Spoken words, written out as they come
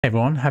Hey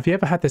everyone, have you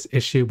ever had this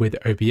issue with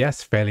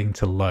OBS failing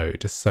to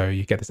load? So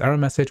you get this error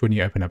message when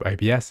you open up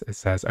OBS. It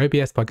says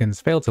OBS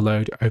plugins fail to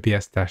load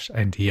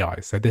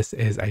obs-ndi. So this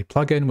is a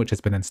plugin which has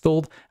been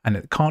installed and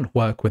it can't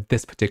work with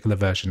this particular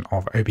version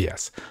of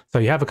OBS. So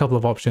you have a couple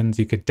of options.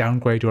 You could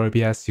downgrade your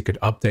OBS, you could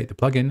update the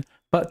plugin,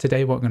 but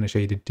today what I'm going to show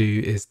you to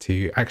do is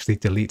to actually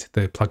delete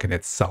the plugin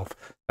itself,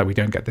 so we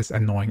don't get this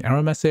annoying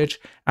error message,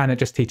 and it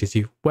just teaches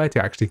you where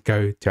to actually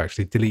go to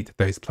actually delete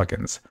those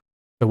plugins.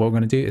 So what we're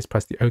going to do is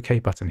press the OK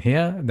button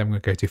here, and then we're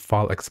going to go to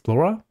File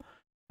Explorer,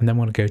 and then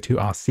we're going to go to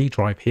our C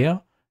drive here,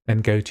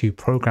 then go to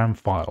Program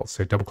Files.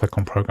 So double click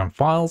on Program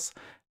Files,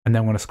 and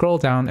then we're going to scroll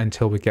down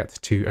until we get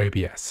to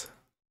OBS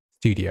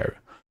Studio.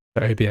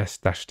 So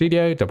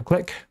OBS-Studio, double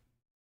click.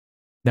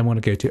 Then we're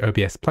going to go to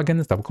OBS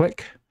Plugins, double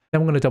click.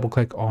 Then we're going to double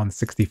click on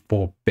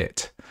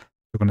 64-bit.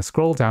 We're going to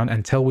scroll down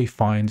until we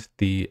find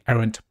the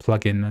errant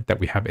plugin that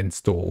we have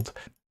installed.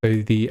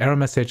 So the error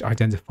message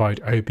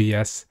identified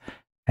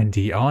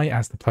obs-ndi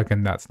as the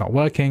plugin that's not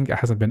working. It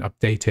hasn't been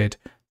updated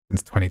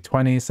since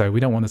 2020, so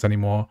we don't want this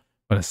anymore.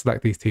 I'm going to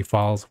select these two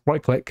files,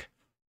 right click,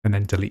 and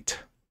then delete.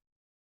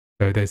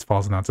 So those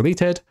files are now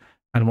deleted.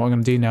 And what I'm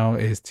going to do now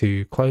is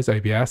to close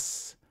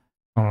OBS.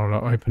 I'm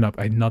going to open up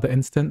another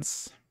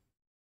instance.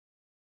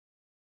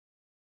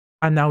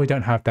 And now we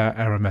don't have that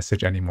error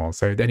message anymore.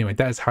 So anyway,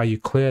 that is how you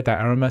clear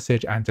that error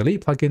message and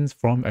delete plugins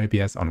from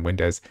OBS on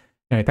Windows.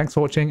 Anyway, thanks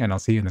for watching, and I'll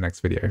see you in the next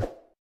video.